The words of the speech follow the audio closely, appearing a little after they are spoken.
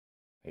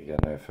Again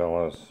there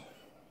fellas,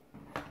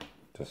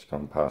 just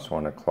gone past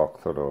 1 o'clock,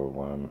 thought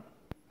I'll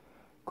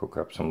cook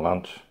up some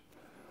lunch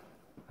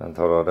and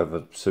thought I'd have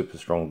a super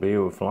strong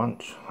beer with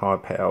lunch. High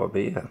power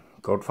beer,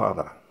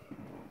 Godfather.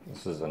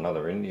 This is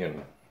another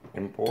Indian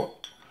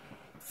import.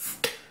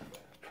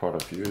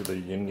 Tried a few of the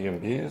Indian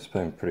beers,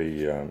 been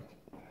pretty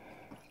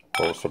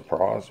well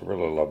surprised. I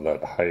really love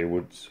that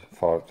Haywood's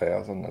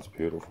 5000, that's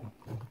beautiful.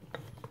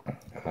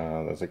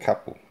 There's a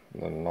couple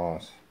that are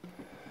nice.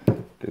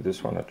 Give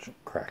this one a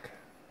crack.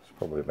 It's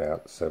probably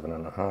about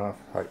 7.5%,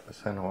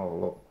 8%. I'll have a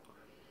look.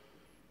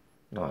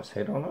 Nice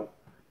head on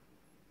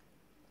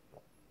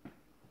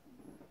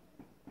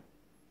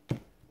it.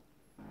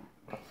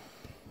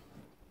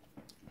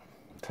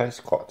 Tastes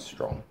quite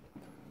strong.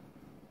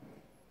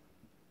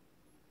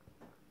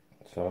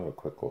 So have a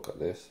quick look at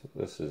this.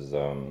 This is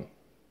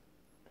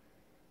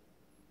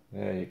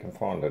yeah, you can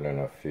find it in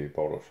a few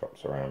bottle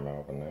shops around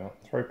Melbourne now.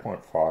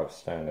 3.5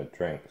 standard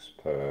drinks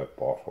per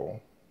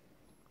bottle.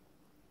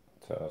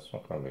 So it's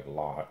not going to be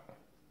light.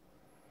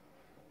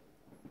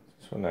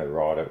 Just when they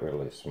write it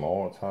really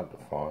small, it's hard to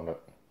find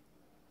it.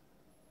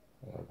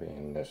 It'll be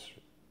in this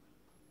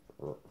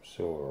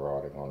silver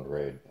writing on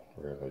red.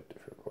 Really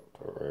difficult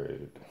to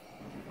read.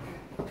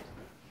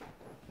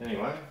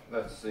 Anyway,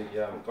 that's the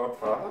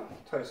Godfather.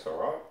 Tastes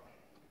alright.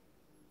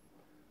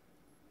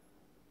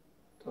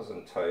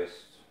 Doesn't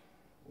taste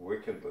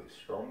wickedly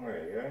strong.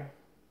 There you go.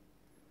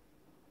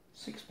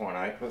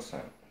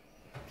 6.8%.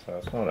 So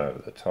it's not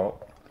over the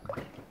top.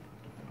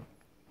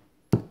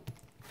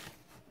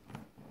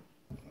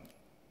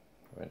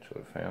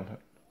 Eventually found it.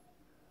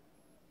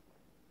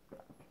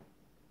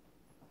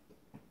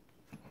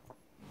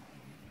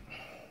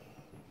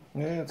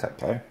 Yeah, it's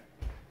okay.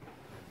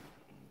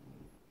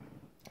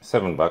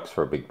 $7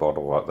 for a big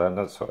bottle like that,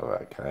 that's sort of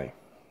okay.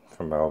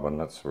 From Melbourne,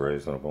 that's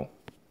reasonable.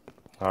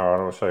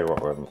 Alright, I'll show you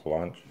what we're having for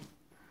lunch.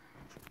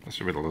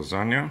 Just a bit of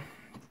lasagna.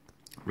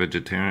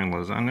 Vegetarian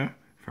lasagna,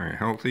 very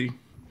healthy.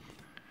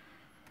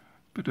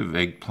 Bit of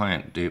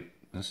eggplant dip.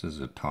 This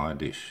is a Thai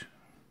dish.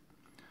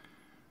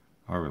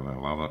 I really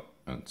love it.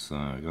 It's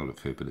got a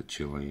fair bit of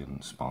chilli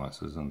and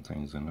spices and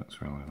things in it.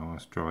 It's really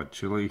nice. Dried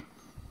chilli.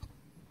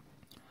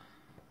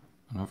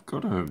 And I've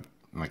got a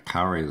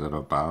curry that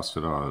I've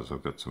bastardised.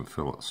 I've got some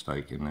fillet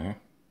steak in there.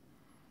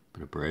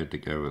 Bit of bread to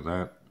go with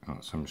that.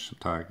 And some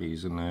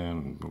shiitakes in there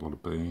and a lot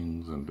of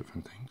beans and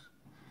different things.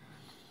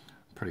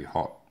 Pretty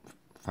hot.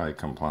 Faye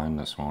complained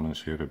this morning.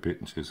 She had a bit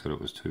and she said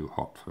it was too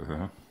hot for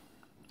her.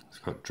 It's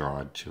got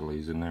dried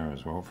chilies in there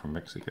as well from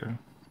Mexico.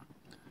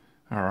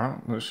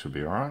 Alright, this should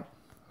be alright.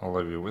 I'll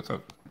leave you with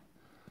it.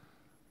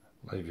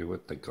 Leave you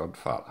with the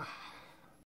Godfather.